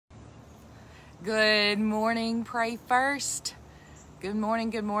Good morning, Pray First. Good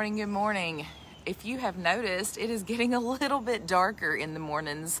morning, good morning, good morning. If you have noticed, it is getting a little bit darker in the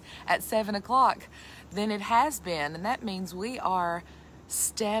mornings at 7 o'clock than it has been, and that means we are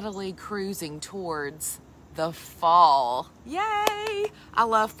steadily cruising towards the fall. Yay! I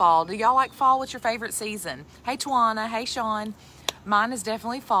love fall. Do y'all like fall? What's your favorite season? Hey, Tawana. Hey, Sean. Mine is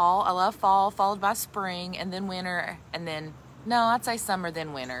definitely fall. I love fall, followed by spring, and then winter, and then, no, I'd say summer,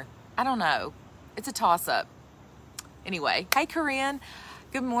 then winter. I don't know. It's a toss-up. Anyway, hey, Corinne.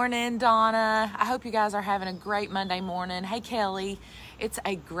 Good morning, Donna. I hope you guys are having a great Monday morning. Hey, Kelly. It's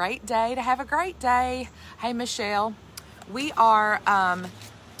a great day to have a great day. Hey, Michelle. We are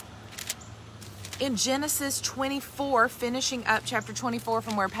in Genesis 24, finishing up chapter 24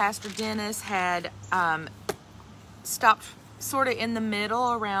 from where Pastor Dennis had stopped sort of in the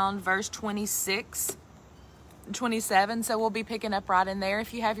middle around verse 26. 27, so we'll be picking up right in there.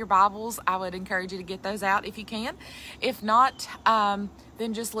 If you have your Bibles, I would encourage you to get those out if you can. If not,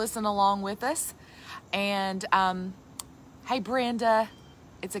 then just listen along with us. And hey, Brenda,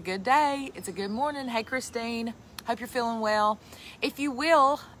 it's a good day. It's a good morning. Hey, Christine, hope you're feeling well. If you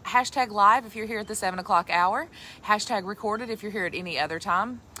will, hashtag live if you're here at the 7 o'clock hour. Hashtag recorded if you're here at any other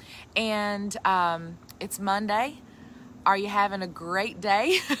time. And it's Monday. Are you having a great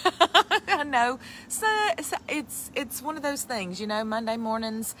day? I know. So it's one of those things, you know, Monday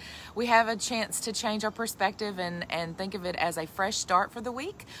mornings, we have a chance to change our perspective and think of it as a fresh start for the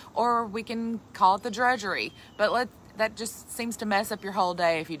week, or we can call it the drudgery. But that just seems to mess up your whole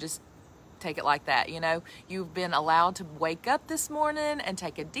day if you just take it like that, you know. You've been allowed to wake up this morning and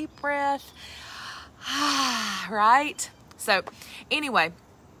take a deep breath. Right? So anyway,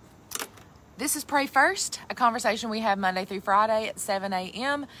 this is Pray First, a conversation we have Monday through Friday at 7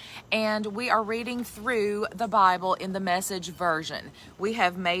 a.m. And we are reading through the Bible in the Message version. We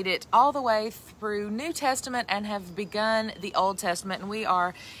have made it all the way through New Testament and have begun the Old Testament. And we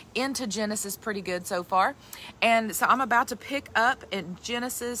are into Genesis pretty good so far. And so I'm about to pick up in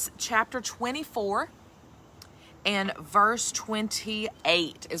Genesis chapter 24 and verse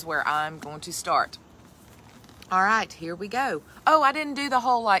 28 is where I'm going to start. All right, here we go. Oh, I didn't do the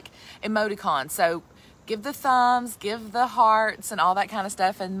whole like emoticon. So give the thumbs, give the hearts and all that kind of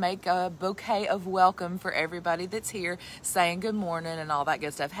stuff and make a bouquet of welcome for everybody that's here saying good morning and all that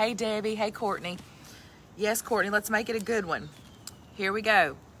good stuff. Hey, Debbie. Hey, Courtney. Yes, Courtney, let's make it a good one. Here we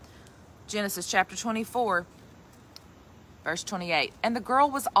go. Genesis chapter 24, verse 28. And the girl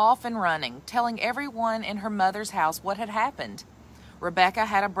was off and running, telling everyone in her mother's house what had happened. Rebekah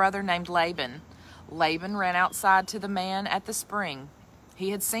had a brother named Laban. Laban ran outside to the man at the spring. He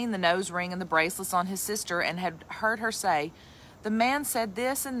had seen the nose ring and the bracelets on his sister and had heard her say, "The man said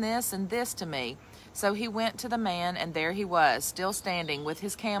this and this and this to me." So he went to the man, and there he was, still standing with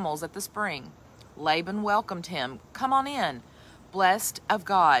his camels at the spring. Laban welcomed him. "Come on in, blessed of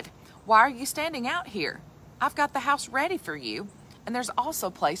God. Why are you standing out here? I've got the house ready for you, and there's also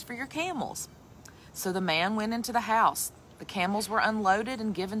place for your camels." So the man went into the house. The camels were unloaded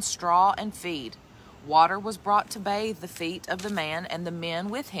and given straw and feed. Water was brought to bathe the feet of the man and the men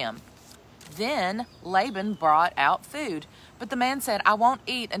with him. Then Laban brought out food. But the man said, "I won't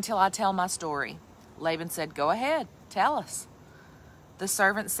eat until I tell my story." Laban said, "Go ahead, tell us." The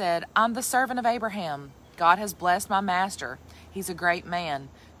servant said, "I'm the servant of Abraham. God has blessed my master. He's a great man.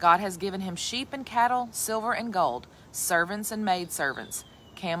 God has given him sheep and cattle, silver and gold, servants and maidservants,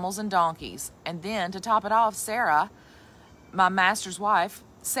 camels and donkeys. And then, to top it off, Sarah, my master's wife,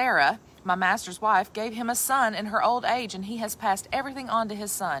 gave him a son in her old age, and he has passed everything on to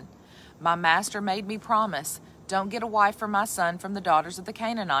his son. My master made me promise, don't get a wife for my son from the daughters of the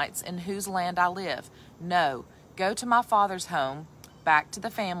Canaanites in whose land I live. No, go to my father's home, back to the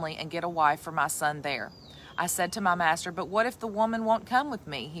family, and get a wife for my son there." I said to my master, "But what if the woman won't come with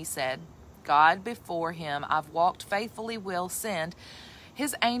me?" He said, "God before him I've walked faithfully will send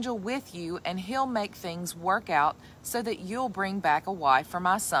his angel with you, and he'll make things work out so that you'll bring back a wife for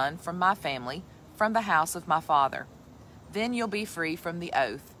my son from my family, from the house of my father. Then you'll be free from the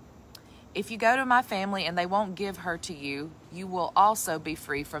oath. If you go to my family and they won't give her to you, you will also be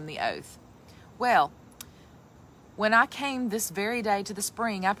free from the oath." Well, when I came this very day to the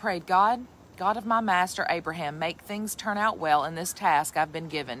spring, I prayed, God of my master Abraham, make things turn out well in this task I've been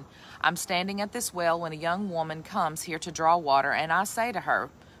given. I'm standing at this well when a young woman comes here to draw water, and I say to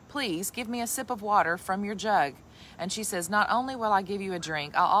her, "Please give me a sip of water from your jug." And she says, "Not only will I give you a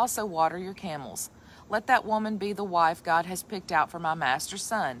drink, I'll also water your camels." Let that woman be the wife God has picked out for my master's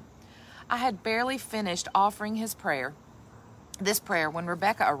son. I had barely finished offering this prayer when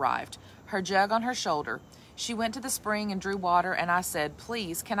Rebekah arrived, her jug on her shoulder. She went to the spring and drew water, and I said,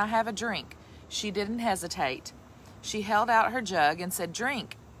 "Please, can I have a drink?" She didn't hesitate. She held out her jug and said,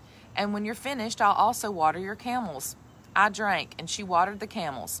 "Drink. And when you're finished, I'll also water your camels." I drank, and she watered the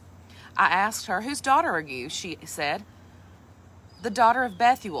camels. I asked her, "Whose daughter are you?" She said, "The daughter of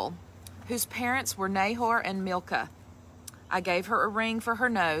Bethuel, whose parents were Nahor and Milcah." I gave her a ring for her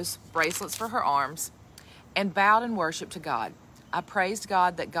nose, bracelets for her arms, and bowed in worship to God. I praised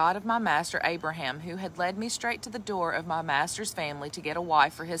God, that God of my master Abraham, who had led me straight to the door of my master's family to get a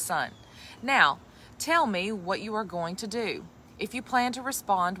wife for his son. Now, tell me what you are going to do. If you plan to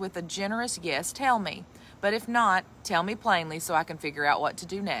respond with a generous yes, tell me. But if not, tell me plainly so I can figure out what to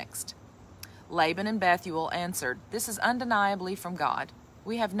do next. Laban and Bethuel answered, "This is undeniably from God.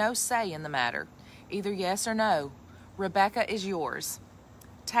 We have no say in the matter. Either yes or no. Rebekah is yours.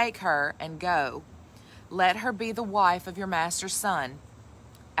 Take her and go. Let her be the wife of your master's son,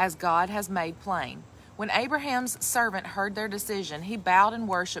 as God has made plain." When Abraham's servant heard their decision, he bowed in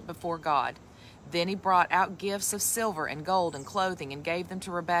worship before God. Then he brought out gifts of silver and gold and clothing and gave them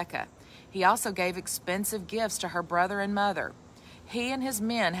to Rebekah. He also gave expensive gifts to her brother and mother. He and his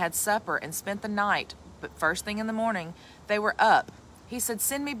men had supper and spent the night, but first thing in the morning they were up. He said,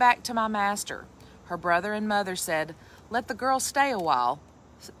 "Send me back to my master." Her brother and mother said, "Let the girl stay a while.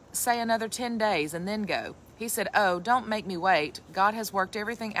 Say another 10 days and then go." He said, "Oh, don't make me wait. God has worked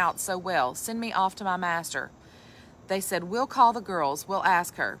everything out so well. Send me off to my master." They said, "We'll call the girls. We'll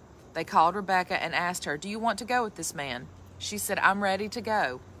ask her." They called Rebekah and asked her, "Do you want to go with this man?" She said, "I'm ready to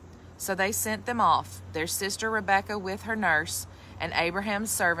go." So they sent them off, their sister Rebekah with her nurse, and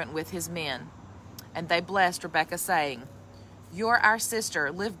Abraham's servant with his men. And they blessed Rebekah, saying, "You're our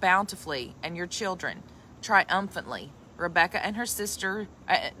sister. Live bountifully, and your children triumphantly." Rebekah and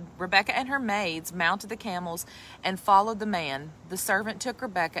her maids mounted the camels and followed the man. The servant took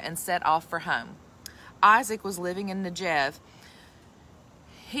Rebekah and set off for home. Isaac was living in Negev.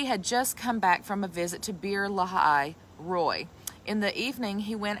 He had just come back from a visit to Beer Lahai Roi. In the evening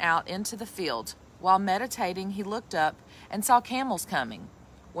he went out into the field. While meditating, he looked up and saw camels coming.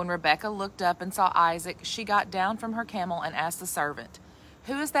 When Rebekah looked up and saw Isaac, she got down from her camel and asked the servant,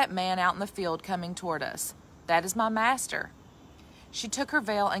 "Who is that man out in the field coming toward us?" "That is my master." She took her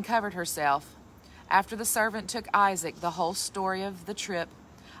veil and covered herself. After the servant took Isaac the whole story of the trip,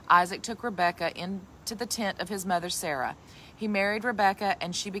 Isaac took Rebekah into the tent of his mother Sarah. He married Rebekah,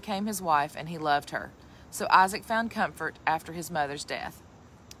 and she became his wife, and he loved her. So Isaac found comfort after his mother's death.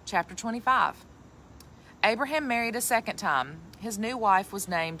 Chapter 25. Abraham married a second time. His new wife was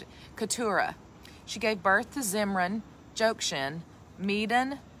named Keturah. She gave birth to Zimran, Jokshan,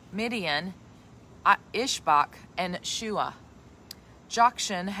 Medan, Midian, Ishbak, and Shua.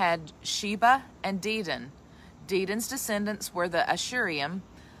 Jokshan had Sheba and Dedan. Dedan's descendants were the Ashurim,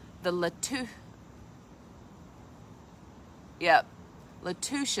 the Letushim,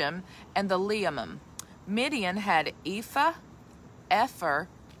 and the Leamim. Midian had Ephah,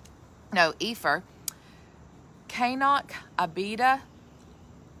 Canach, Abida,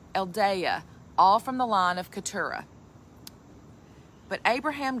 Eldaah, all from the line of Keturah. But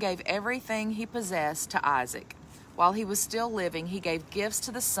Abraham gave everything he possessed to Isaac. While he was still living, he gave gifts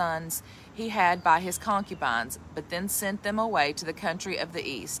to the sons he had by his concubines, but then sent them away to the country of the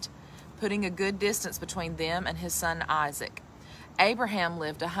east, putting a good distance between them and his son Isaac. Abraham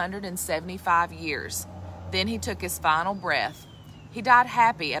lived 175 years. Then he took his final breath. He died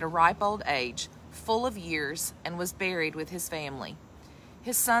happy at a ripe old age, full of years, and was buried with his family.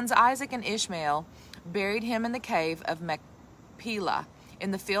 His sons Isaac and Ishmael buried him in the cave of Machpelah,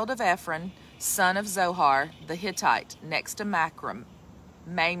 in the field of Ephron, son of Zohar the Hittite, next to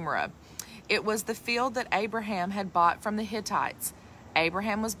Mamre. It was the field that Abraham had bought from the Hittites.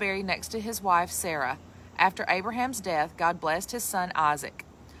 Abraham was buried next to his wife Sarah. After Abraham's death, God blessed his son Isaac.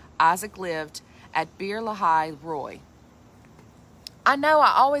 Isaac lived at Beer Lahai Roi. I know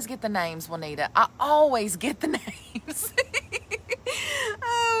I always get the names, Juanita. I always get the names.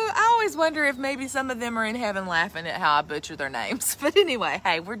 Oh, I always wonder if maybe some of them are in heaven laughing at how I butcher their names. But anyway,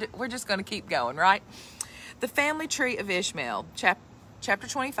 hey, we're just going to keep going, right? The family tree of Ishmael, chapter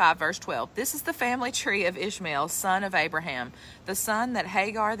 25, verse 12. This is the family tree of Ishmael, son of Abraham, the son that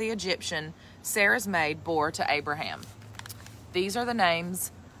Hagar the Egyptian, Sarah's maid, bore to Abraham. These are the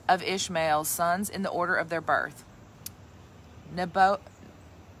names of Ishmael's sons in the order of their birth.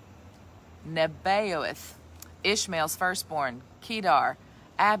 Nebaioth, Ishmael's firstborn, Kedar,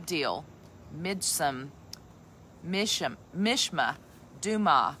 Abdil, Mishma,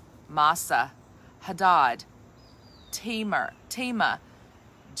 Dumah, Massa, Hadad, Tema,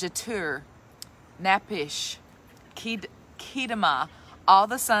 Jetur, Napish, Kedemah, all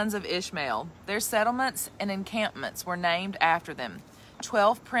the sons of Ishmael. Their settlements and encampments were named after them.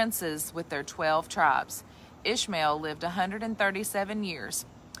 12 princes with their 12 tribes. Ishmael lived 137 years,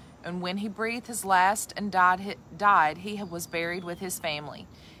 and when he breathed his last and died, he was buried with his family.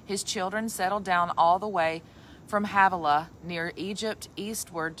 His children settled down all the way from Havilah near Egypt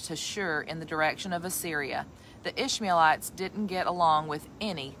eastward to Shur in the direction of Assyria. The Ishmaelites didn't get along with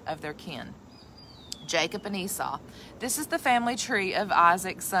any of their kin. Jacob and Esau. This is the family tree of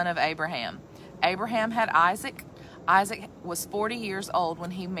Isaac, son of Abraham. Abraham had Isaac. Isaac was 40 years old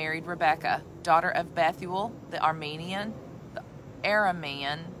when he married Rebekah, daughter of Bethuel, the Aramean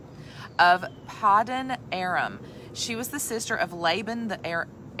of Paddan Aram. She was the sister of Laban the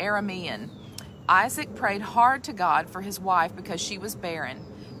Aramean. Isaac prayed hard to God for his wife because she was barren.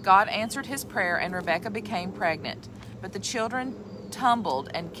 God answered his prayer, and Rebekah became pregnant. But the children tumbled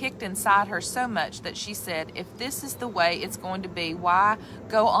and kicked inside her so much that she said, "If this is the way it's going to be, why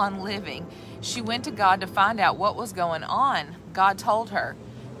go on living?" She went to God to find out what was going on. God told her,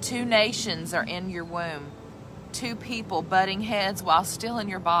 "2 nations are in your womb, 2 people butting heads while still in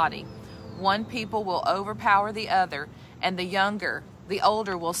your body. One people will overpower the other, and the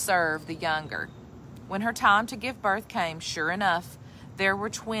older will serve the younger." When her time to give birth came, sure enough, there were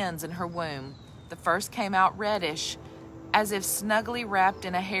twins in her womb. The first came out reddish, as if snugly wrapped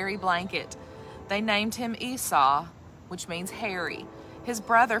in a hairy blanket. They named him Esau, which means hairy. His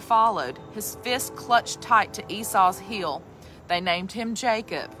brother followed, his fist clutched tight to Esau's heel. They named him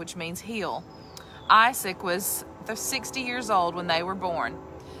Jacob, which means heel. Isaac was 60 years old when they were born.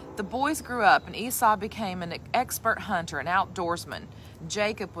 The boys grew up, and Esau became an expert hunter and outdoorsman.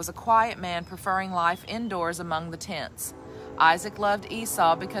 Jacob was a quiet man, preferring life indoors among the tents. Isaac loved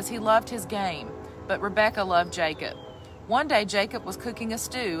Esau because he loved his game, but Rebekah loved Jacob. One day Jacob was cooking a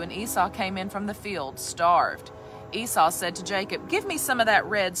stew, and Esau came in from the field, starved. Esau said to Jacob, "Give me some of that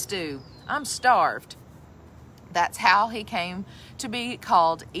red stew. I'm starved." That's how he came to be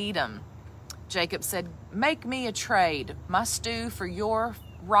called Edom. Jacob said, "Make me a trade, my stew for your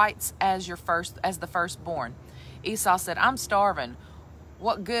rights as the firstborn." Esau said, "I'm starving.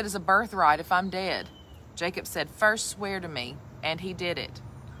 What good is a birthright if I'm dead?" Jacob said, "First swear to me," and he did it.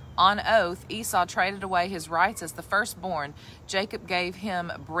 On oath, Esau traded away his rights as the firstborn. Jacob gave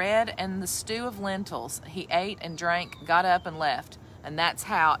him bread and the stew of lentils. He ate and drank, got up and left. And that's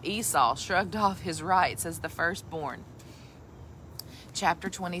how Esau shrugged off his rights as the firstborn. Chapter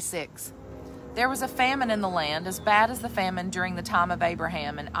 26. There was a famine in the land, as bad as the famine during the time of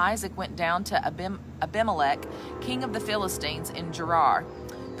Abraham, and Isaac went down to Abimelech, king of the Philistines, in Gerar.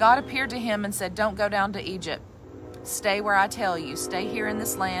 God appeared to him and said, "Don't go down to Egypt. Stay where I tell you. Stay here in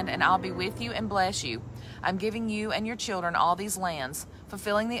this land, and I'll be with you and bless you. I'm giving you and your children all these lands,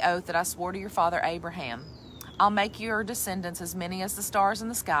 fulfilling the oath that I swore to your father Abraham. I'll make your descendants as many as the stars in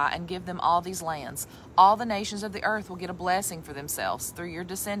the sky and give them all these lands. All the nations of the earth will get a blessing for themselves through your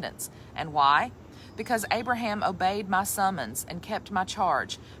descendants. And why? Because Abraham obeyed my summons and kept my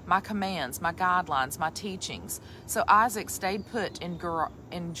charge, my commands, my guidelines, my teachings." So Isaac stayed put in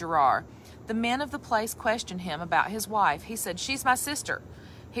Gerar. The men of the place questioned him about his wife. He said, "She's my sister."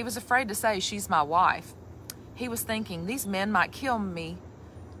 He was afraid to say, "She's my wife." He was thinking, "These men might kill me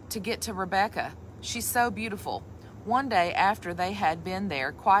to get to Rebekah. She's so beautiful." One day, after they had been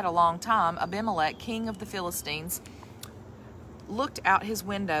there quite a long time, Abimelech, king of the Philistines, looked out his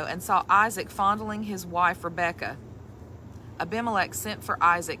window and saw Isaac fondling his wife Rebekah. Abimelech sent for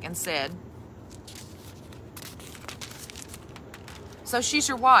Isaac and said, "So she's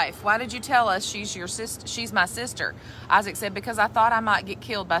your wife. Why did you tell us she's your sister? She's my sister?" Isaac said, "Because I thought I might get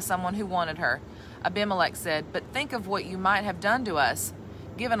killed by someone who wanted her." Abimelech said, "But think of what you might have done to us.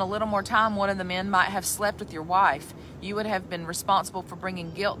 Given a little more time, one of the men might have slept with your wife. You would have been responsible for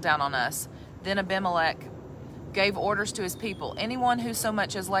bringing guilt down on us." Then Abimelech gave orders to his people, "Anyone who so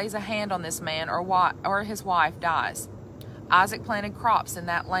much as lays a hand on this man or his wife dies." Isaac planted crops in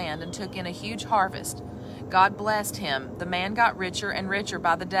that land and took in a huge harvest. God blessed him. The man got richer and richer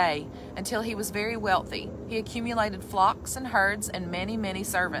by the day until he was very wealthy. He accumulated flocks and herds and many, many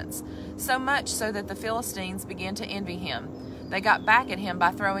servants, so much so that the Philistines began to envy him. They got back at him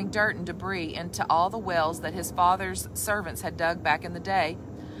by throwing dirt and debris into all the wells that his father's servants had dug back in the day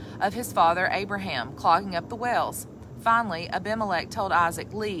of his father Abraham, clogging up the wells. Finally, Abimelech told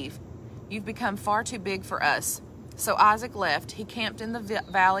Isaac, "Leave. You've become far too big for us." So Isaac left. He camped in the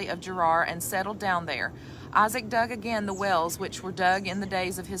valley of Gerar and settled down there. Isaac dug again the wells which were dug in the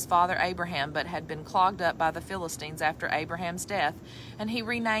days of his father Abraham, but had been clogged up by the Philistines after Abraham's death, and he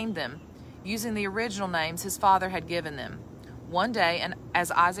renamed them, using the original names his father had given them. One day, and as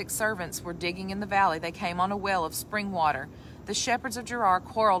Isaac's servants were digging in the valley, they came on a well of spring water. The shepherds of Gerar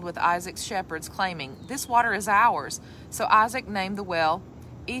quarreled with Isaac's shepherds, claiming, "This water is ours." So Isaac named the well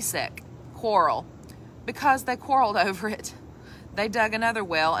Esek, quarrel, because they quarreled over it. They dug another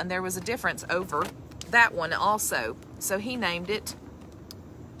well, and there was a difference over that one also. So he named it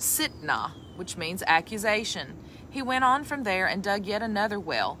Sitnah, which means accusation. He went on from there and dug yet another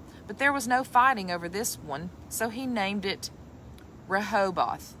well, but there was no fighting over this one, so he named it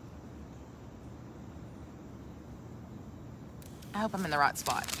Rehoboth. I hope I'm in the right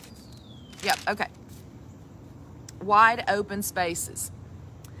spot. Yep, okay. Wide open spaces,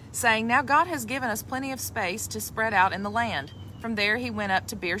 saying, "Now God has given us plenty of space to spread out in the land." From there he went up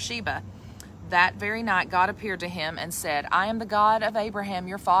to Beersheba. That very night God appeared to him and said, "I am the God of Abraham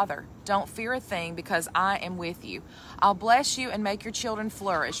your father. Don't fear a thing, because I am with you. I'll bless you and make your children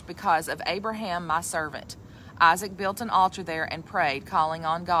flourish because of Abraham my servant." Isaac built an altar there and prayed, calling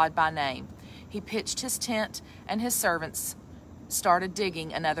on God by name. He pitched his tent, and his servants started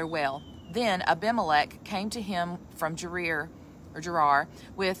digging another well. Then Abimelech came to him from Gerar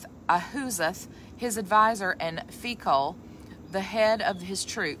with Ahuzath, his advisor, and Phicol, the head of his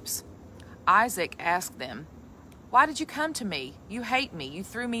troops. Isaac asked them, "Why did you come to me? You hate me. You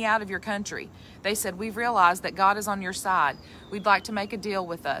threw me out of your country." They said, "We've realized that God is on your side. We'd like to make a deal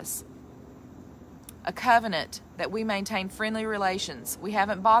with us, a covenant that we maintain friendly relations. We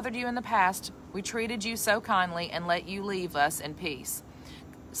haven't bothered you in the past. We treated you so kindly and let you leave us in peace.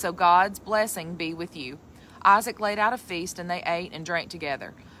 So God's blessing be with you." Isaac laid out a feast, and they ate and drank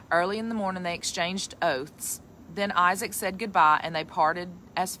together. Early in the morning they exchanged oaths. Then Isaac said goodbye, and they parted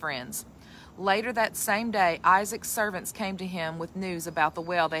as friends. Later that same day, Isaac's servants came to him with news about the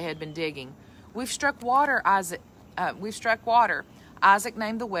well they had been digging. We've struck water, Isaac. Isaac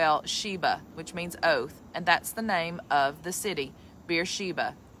named the well Sheba, which means oath, and that's the name of the city,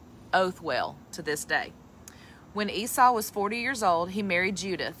 Beersheba, oath well, to this day. When Esau was 40 years old, he married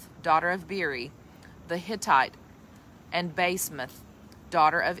Judith, daughter of Beeri, the Hittite, and Basemath,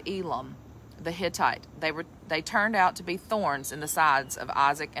 daughter of Elam, the Hittite. They turned out to be thorns in the sides of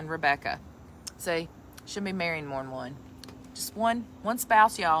Isaac and Rebekah. See, shouldn't be marrying more than one. Just one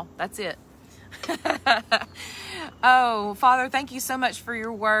spouse, y'all. That's it. Oh, Father, thank you so much for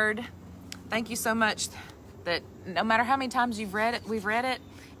your word. Thank you so much that no matter how many times we've read it,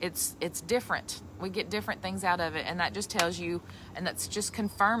 it's different. We get different things out of it, and that just tells you, and that's just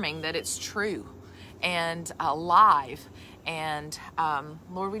confirming that it's true and alive. And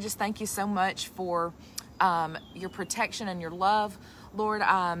Lord, we just thank you so much for your protection and your love. Lord,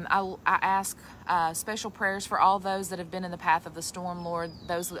 I ask special prayers for all those that have been in the path of the storm, Lord,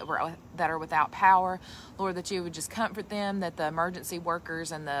 those that are without power. Lord, that you would just comfort them, that the emergency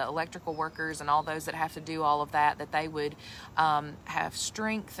workers and the electrical workers and all those that have to do all of that, that they would have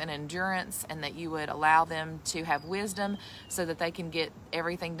strength and endurance, and that you would allow them to have wisdom so that they can get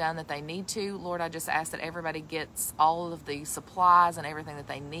everything done that they need to. Lord, I just ask that everybody gets all of the supplies and everything that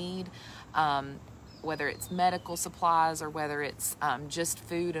they need, whether it's medical supplies or whether it's just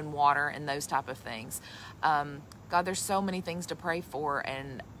food and water and those type of things. God, there's so many things to pray for,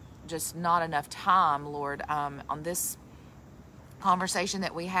 and just not enough time, Lord, on this conversation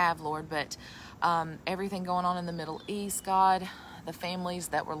that we have, Lord, but everything going on in the Middle East, God, the families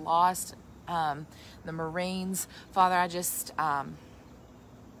that were lost, the Marines, Father, I just, I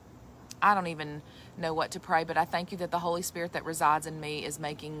don't even know what to pray, but I thank you that the Holy Spirit that resides in me is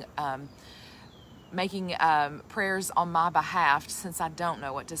making prayers on my behalf, since I don't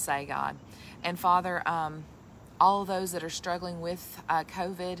know what to say, God. And Father, all of those that are struggling with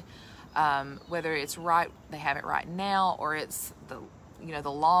COVID, whether it's they have it right now, or it's the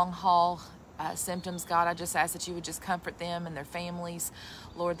long haul symptoms, God, I just ask that you would just comfort them and their families,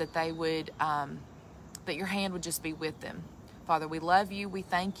 Lord, that they would, that your hand would just be with them. Father, we love you. We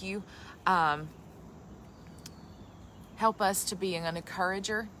thank you. Help us to be an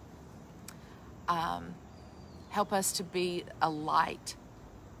encourager. Help us to be a light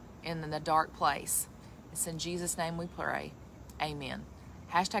in the dark place. It's in Jesus' name we pray. Amen.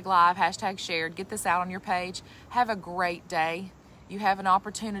 #live, #shared. Get this out on your page. Have a great day. You have an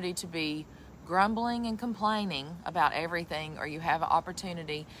opportunity to be grumbling and complaining about everything, or you have an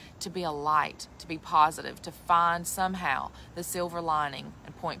opportunity to be a light, to be positive, to find somehow the silver lining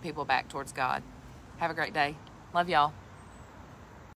and point people back towards God. Have a great day. Love y'all.